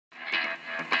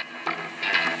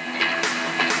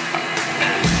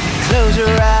close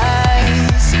your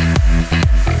eyes,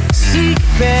 seek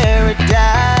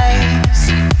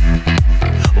paradise,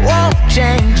 won't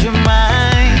change your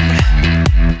mind,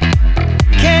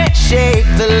 can't shape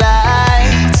the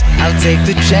lights, I'll take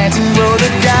the chance and roll the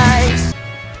dice.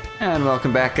 And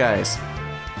welcome back, guys.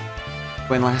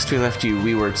 When last we left you,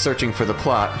 we were searching for the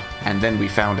plot, and then we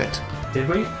found it. Did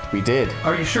we? We did.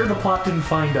 Are you sure the plot didn't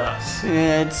find us?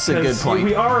 It's a good point.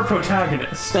 We are a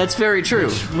protagonist. That's very true.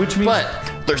 Which means...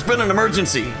 But there's been an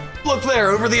emergency. Look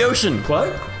there, over the ocean.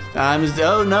 What?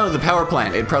 Oh no, the power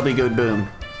plant. It'd probably go boom.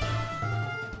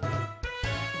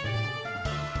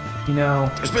 You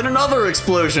know... There's been another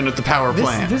explosion at the power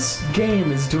plant. This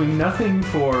game is doing nothing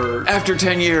for... After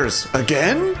 10 years.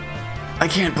 Again? I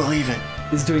can't believe it.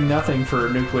 Is doing nothing for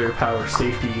nuclear power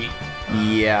safety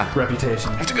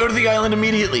reputation. I have to go to the island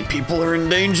immediately. People are in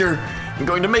danger. I'm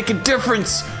going to make a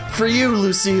difference for you,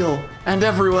 Lucille, and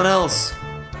everyone else.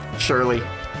 Shirley,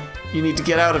 you need to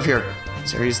get out of here.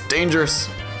 This area's dangerous.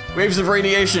 Waves of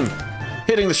radiation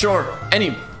hitting the shore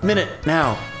any minute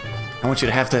now. I want you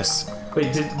to have this.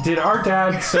 Wait, did our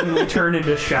dad suddenly turn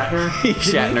into Shatner? He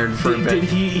Shatnered for a bit. Did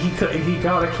he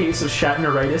got a case of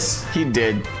Shatneritis? He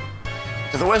did.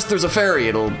 To the west, there's a ferry.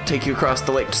 It'll take you across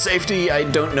the lake to safety. I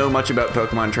don't know much about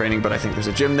Pokemon training, but I think there's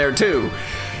a gym there, too.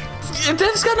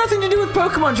 That's got nothing to do with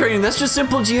Pokemon training. That's just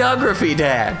simple geography,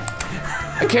 Dad.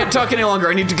 I can't talk any longer.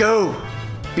 I need to go.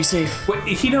 Be safe. Wait,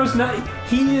 he knows not.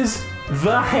 He is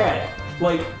the head,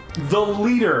 like, the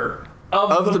leader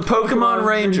of the Pokemon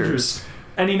Rangers.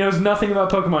 And he knows nothing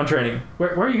about Pokemon training.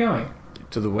 Where are you going?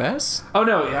 To the west? Oh,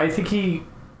 no. I think he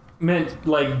meant,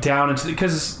 like, down into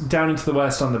the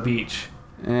west on the beach.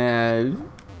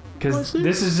 Because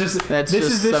this is just... That's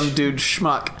just some dude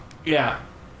schmuck. Yeah.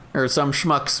 Or some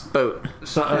schmuck's boat.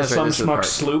 Some schmuck's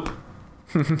sloop.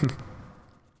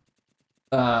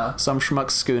 Some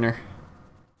schmuck's schooner.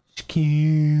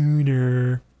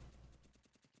 Schooner.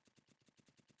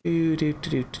 Route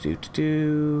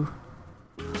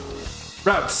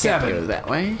 7. Can't go that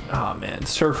way. Oh, man.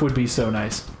 Surf would be so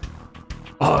nice.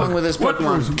 What's wrong with this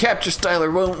Pokemon? Capture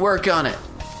Styler won't work on it.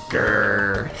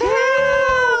 Grrr.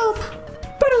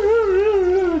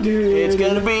 It's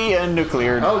gonna be a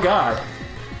nuclear... Oh god.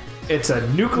 It's a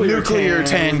nuclear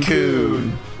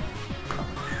Tancoon.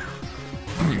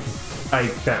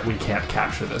 I bet we can't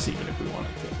capture this even if we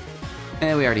wanted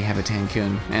to. We already have a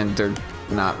Tancoon, and they're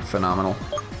not phenomenal.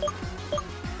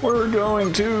 We're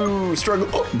going to struggle...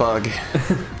 Oh, bug.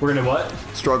 We're gonna what?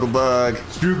 Struggle bug.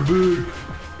 Struggle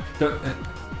bug.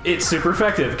 It's super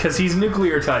effective, because he's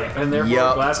nuclear type, and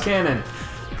therefore glass cannon.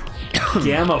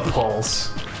 Gamma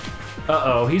pulse.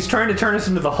 Uh-oh, he's trying to turn us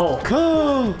into the Hulk.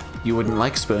 Oh! You wouldn't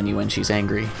like Spony when she's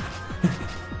angry.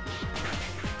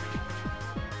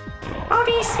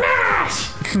 Oni smash!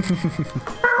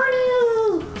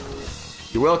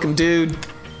 You're welcome, dude.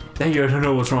 Thank you, I don't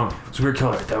know what's wrong. It's a weird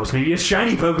color. That was maybe a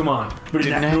shiny Pokemon, but it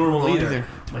didn't act normal either.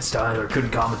 My Styler couldn't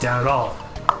calm it down at all.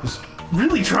 It was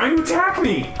really trying to attack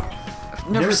me. I've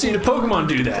never seen a Pokemon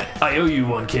do that. I owe you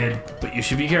one, kid, but you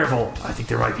should be careful. I think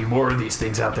there might be more of these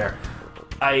things out there.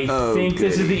 I think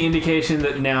this is the indication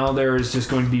that now there is just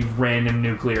going to be random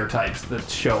nuclear types that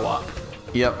show up.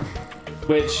 Yep.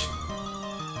 Which...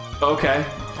 Okay.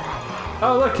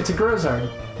 Oh, look, it's a Grozard.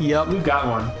 Yep. We've got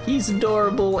one. He's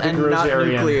adorable and not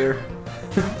nuclear.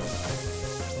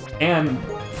 And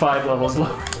 5 levels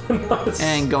lower than us.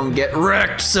 And gonna get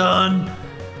wrecked, son.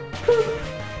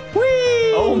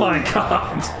 Whee! Oh my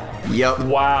god. Yep.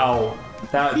 Wow.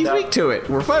 He's weak to it.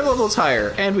 We're 5 levels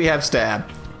higher, and we have stab.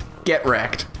 Get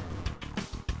wrecked.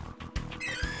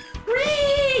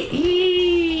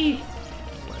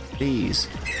 These.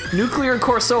 Nuclear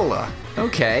Corsola.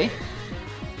 Okay.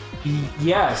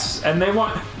 Yes, and they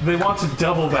want to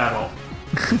double battle.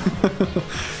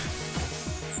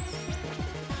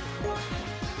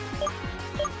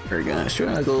 We're gonna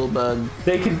struggle bug.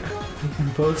 They can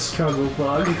both struggle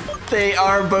bug. They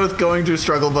are both going to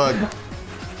struggle bug.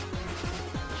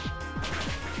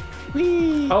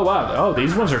 Whee. Oh wow! Oh,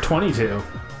 these ones are 22.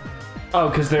 Oh,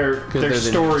 because they're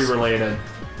story related.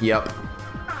 Yep.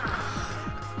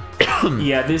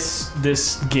 Yeah,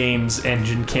 this game's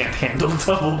engine can't handle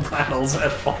double battles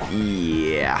at all.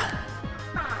 Yeah.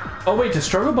 Oh wait, does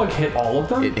Struggle Bug hit all of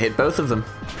them? It hit both of them.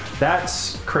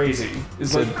 That's crazy.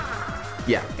 It's like,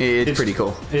 yeah, it's pretty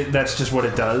cool. That's just what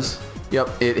it does.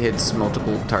 Yep, it hits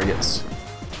multiple targets.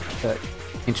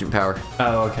 Ancient power.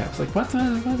 Oh, okay. It's like what is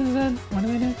that? What do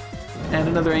they do? And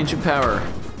another ancient power.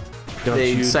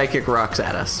 They psychic rocks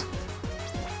at us.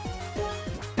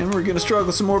 And we're gonna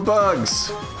struggle some more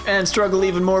bugs. And struggle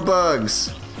even more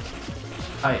bugs.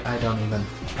 I don't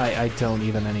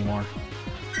even anymore.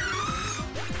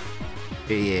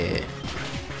 Yeah.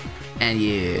 And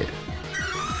yeah.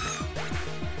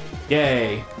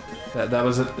 Yay. That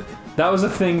was a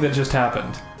thing that just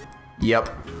happened. Yep.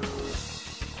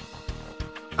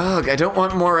 Ugh, I don't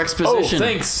want more exposition. Oh,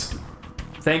 thanks.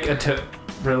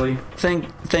 Really? Think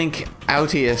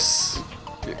Autius.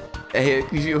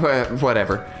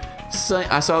 Whatever. So,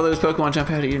 I saw those Pokemon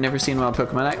jump out at you. Never seen wild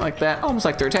Pokemon act like that. Almost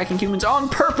like they're attacking humans on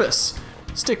purpose.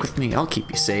 Stick with me. I'll keep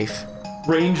you safe.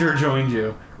 Ranger joined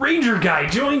you. Ranger guy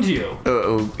joined you.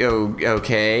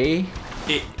 Okay.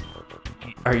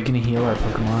 Are you gonna heal our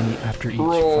Pokemon after each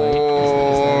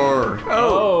Roar. fight?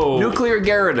 Oh. Nuclear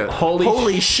Gyarados.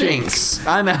 Holy shinks.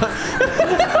 I'm out.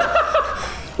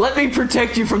 Let me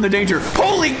protect you from the danger.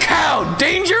 Holy cow!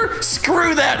 Danger?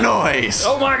 Screw that noise.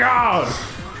 Oh my god.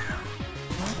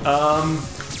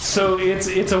 So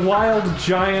it's a wild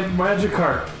giant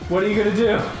Magikarp. What are you gonna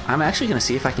do? I'm actually gonna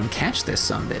see if I can catch this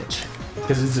sumbitch.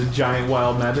 Because it's a giant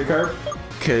wild Magikarp?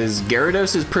 Because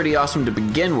Gyarados is pretty awesome to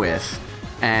begin with,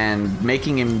 and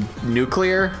making him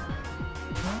nuclear,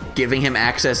 giving him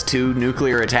access to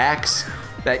nuclear attacks,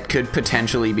 that could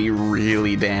potentially be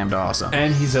really damned awesome.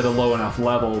 And he's at a low enough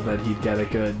level that he'd get a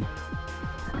good...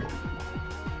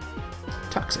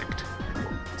 Toxic.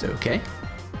 It's okay.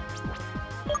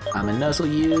 I'm gonna nuzzle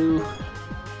you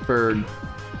for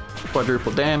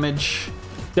quadruple damage.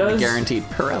 Guaranteed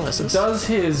paralysis. Does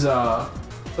his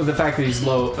the fact that he's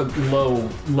low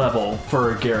level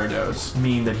for Gyarados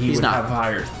mean that he's would not have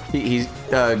higher? He's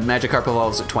Magikarp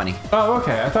evolves at 20. Oh,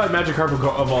 okay. I thought Magikarp would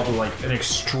evolve at like an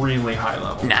extremely high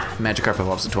level. Nah, Magikarp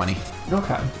evolves at 20.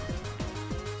 Okay.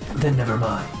 Then never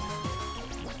mind.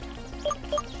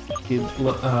 You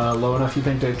low enough, you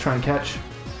think, to try and catch?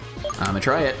 I'm gonna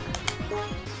try it.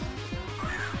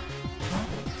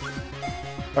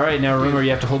 All right, now remember you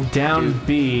have to hold down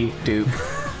B. Dude.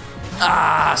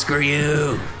 Ah, screw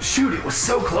you. Shoot, it was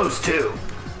so close too.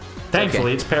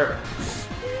 Thankfully, it's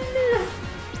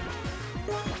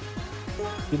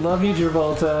We love you,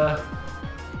 Gervolta.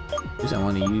 Because I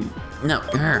want to use... No.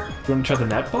 You want to try the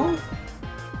net ball?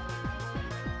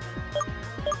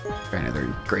 Try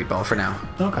another great ball for now.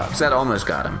 Okay. Because that almost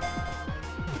got him.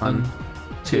 1,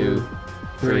 2,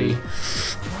 3.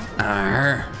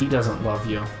 He doesn't love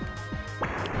you.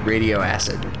 Radio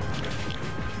acid.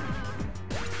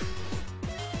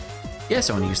 Yes,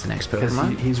 I want to use the next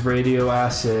Pokemon. He's radio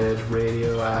acid,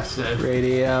 radio acid.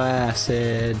 Radio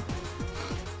acid.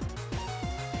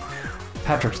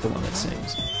 Patrick's the one that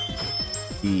sings.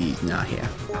 He's not here.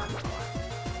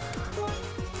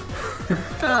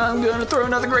 I'm gonna throw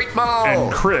another great ball.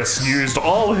 And Chris used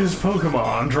all his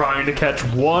Pokemon trying to catch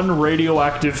one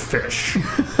radioactive fish.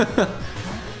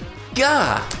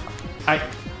 Gah!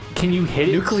 Can you hit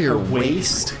it? Nuclear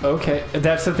waste? Okay,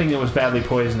 that's the thing that was badly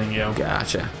poisoning you.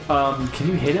 Gotcha. Can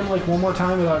you hit him like one more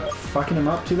time without fucking him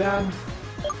up too bad?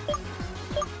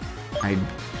 I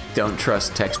don't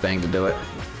trust TextBang to do it.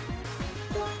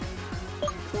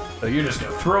 So you're just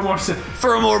gonna throw more...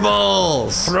 Throw more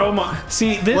balls! Throw more...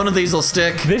 See, one of these will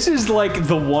stick. This is like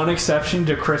the one exception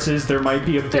to Chris's there might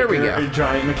be a bigger,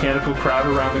 giant mechanical crowd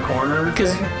around the corner.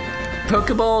 Because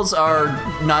Pokeballs are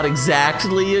not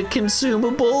exactly a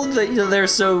consumable. They're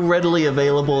so readily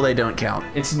available, they don't count.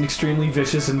 It's an extremely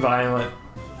vicious and violent.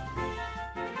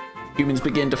 Humans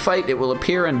begin to fight, it will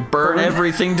appear and burn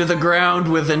everything to the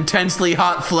ground with intensely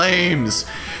hot flames.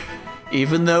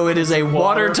 Even though it is a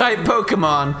water-type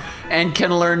Pokemon and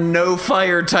can learn no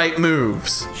fire-type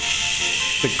moves.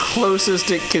 The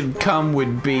closest it could come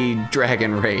would be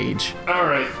Dragon Rage.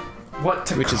 Alright, what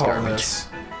to which call is garbage. This?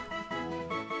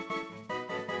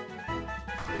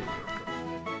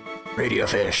 Radio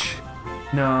Fish.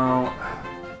 No.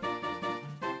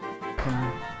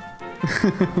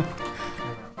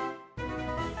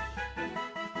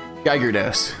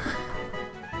 Gyarados.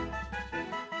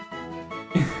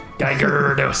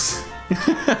 Gyarados.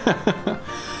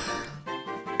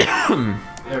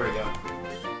 There we go.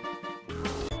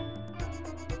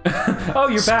 Oh,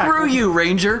 you're back. Screw you,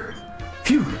 Ranger.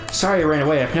 Phew. Sorry I ran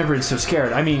away. I've never been so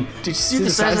scared. I mean, did you see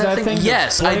the size of that thing?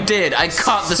 Yes, I did. I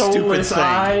caught the stupid thing.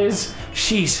 Eyes.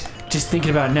 Sheesh. Just thinking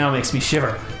about it now makes me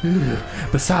shiver.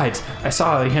 Besides, I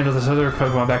saw how he handled this other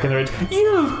Pokemon back in the range.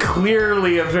 You're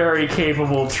clearly a very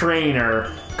capable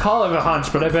trainer. Call it a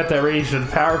hunch, but I bet that rage of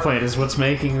the power plant is what's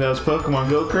making those Pokemon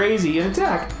go crazy and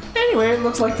attack. Anyway, it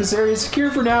looks like this area is secure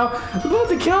for now. The boat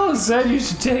the Kellan said you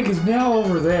should take is now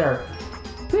over there.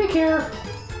 Take care.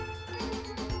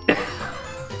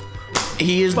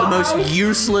 He is the most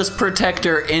useless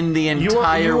protector in the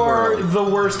entire world. You are the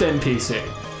worst NPC.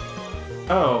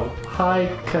 Oh, hi,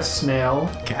 Casnail.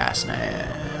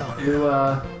 Casnail. You,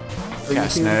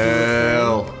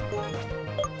 Casnail.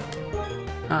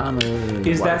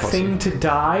 Is that thing to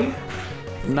die?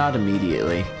 Not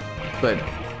immediately, but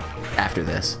after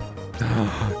this. You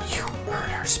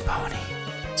murder Spony.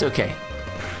 It's okay.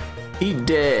 He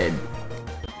dead.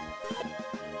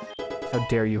 How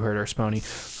dare you hurt our Spony?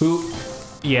 Who?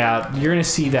 Yeah, you're gonna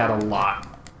see that a lot.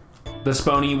 The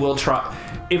Spony will try.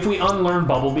 If we unlearn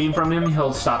Bubble Beam from him,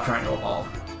 he'll stop trying to evolve.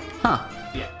 Huh.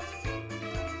 Yeah.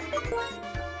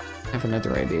 I have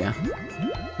another idea.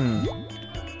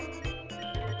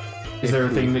 Is there a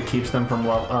thing that keeps them from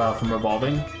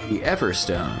evolving? The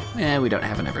Everstone. We don't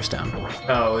have an Everstone.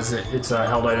 Oh, is it? It's a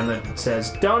held item that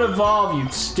says, "Don't evolve, you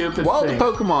stupid While thing." the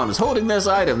Pokemon is holding this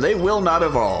item, they will not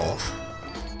evolve.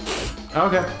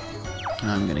 Okay.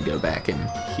 I'm gonna go back and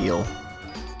heal.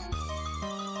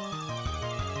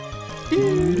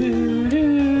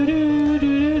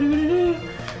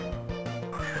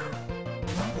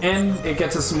 And it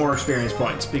gets us some more experience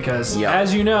points because, Yep.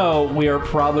 as you know, we are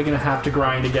probably going to have to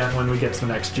grind again when we get to the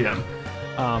next gym.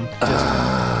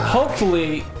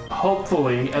 Hopefully,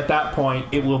 at that point,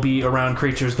 it will be around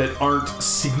creatures that aren't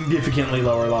significantly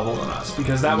lower level than us,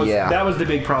 because that was the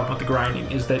big problem with the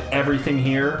grinding, is that everything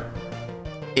here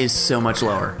Is so much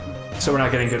lower. so we're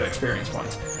not getting good experience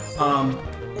points.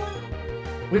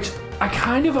 Which I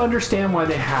kind of understand why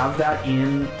they have that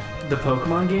in the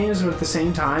Pokemon games, but at the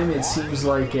same time, it seems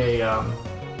like an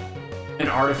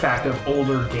artifact of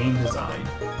older game design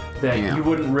that you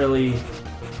wouldn't really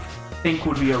think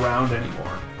would be around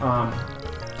anymore.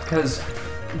 Because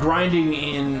grinding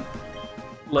in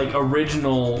like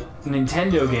original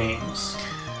Nintendo games,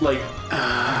 like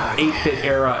 8-bit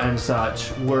era and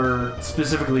such, were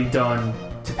specifically done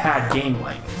to pad game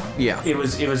length. Yeah. It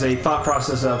was a thought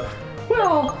process of,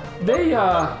 well, they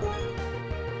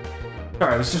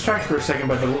Sorry, I was distracted for a second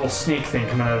by the little snake thing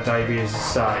coming out of Diabetes'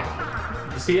 side.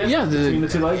 You see it? Yeah, between the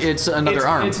two legs? it's another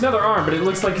arm. It's another arm, but it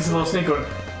looks like it's a little snake going,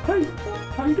 "Hey,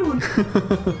 how you doing?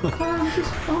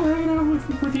 I'm hanging out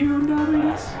with you and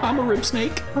Diabetes. I'm a rib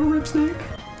snake. I'm a rib snake.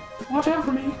 Watch out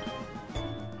for me.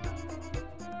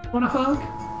 Want a hug?"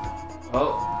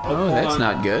 Oh, That's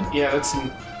not good. Yeah, that's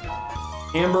an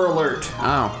Amber Alert.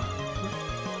 Oh.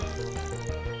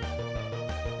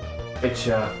 Which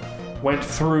went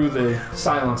through the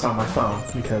silence on my phone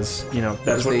because, you know,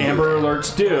 that's what They do Amber that.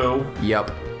 Alerts do. Yep.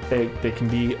 They can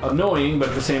be annoying, but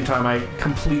at the same time, I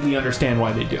completely understand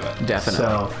why they do it. Definitely.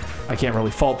 So I can't really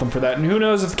fault them for that. And who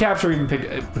knows if the capture even picked...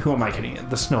 Who am I kidding?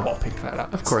 The Snowball picked that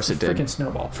up. Of course it did. Freaking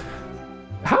Snowball.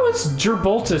 How is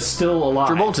Gerbolta still alive?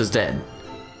 Gerbolta's dead.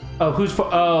 Oh, who's...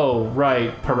 Oh,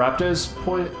 right. Parapta's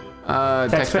poison?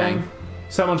 Texbang.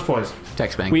 Someone's poison.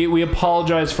 Texbang. We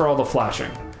apologize for all the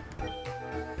flashing.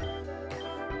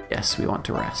 Yes, we want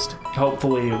to rest.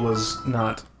 Hopefully it was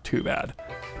not too bad.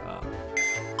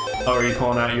 Are you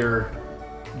pulling out your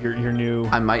new...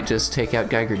 I might just take out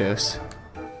Gyarados.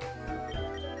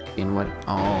 In what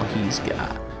all he's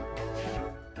got.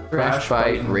 Crash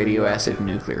Bite, and radioactive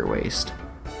nuclear waste.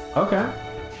 Okay.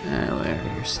 What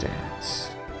are your stats?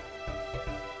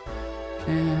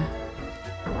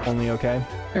 Only okay.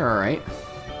 They're alright.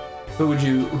 Who are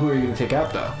you gonna take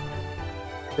out though?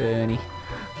 Bunny.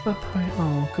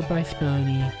 Oh, goodbye,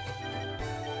 Spony.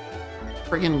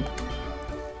 Friggin'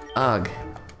 ugh.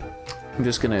 I'm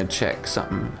just gonna check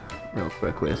something real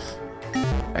quick with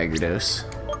Gyarados.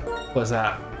 What's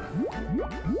that?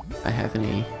 I have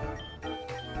any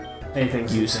Anything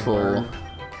useful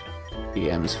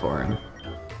DMs for him.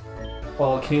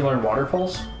 Well, can he learn Water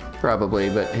Pulse? Probably,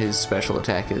 but his special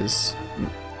attack is...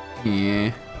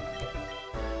 yeah.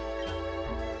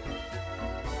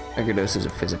 Gyarados is a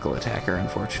physical attacker,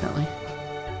 unfortunately.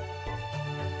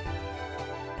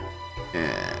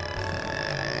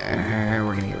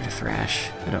 We're gonna give it a Thrash.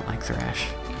 I don't like Thrash.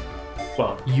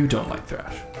 Well, you don't like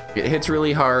Thrash. It hits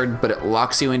really hard, but it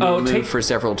locks you into a move for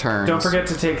several turns. Don't forget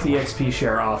to take the XP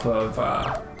share off of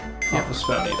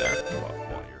Spony there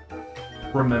while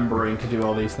you're remembering to do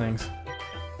all these things.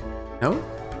 No?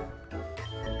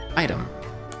 Item.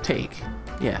 Take.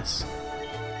 Yes.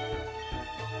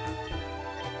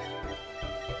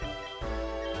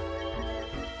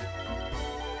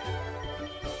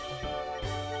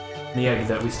 The egg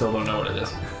that we still don't know what it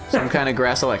is. Some kind of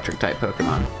grass electric type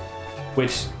Pokemon.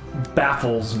 Which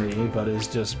baffles me, but is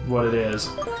just what it is.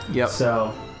 Yep.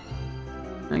 So.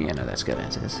 Oh yeah, no, that's good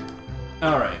as is.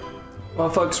 Alright. Well,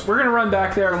 folks, we're going to run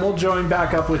back there, and we'll join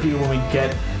back up with you when we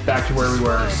get back to where we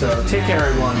were. So take care,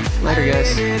 everyone. Later,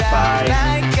 guys. Bye.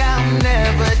 Like I'll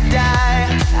never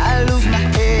die. I lose my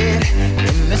head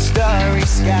in the starry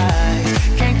skies.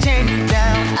 Can't change it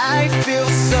down. I feel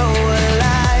so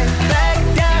alive.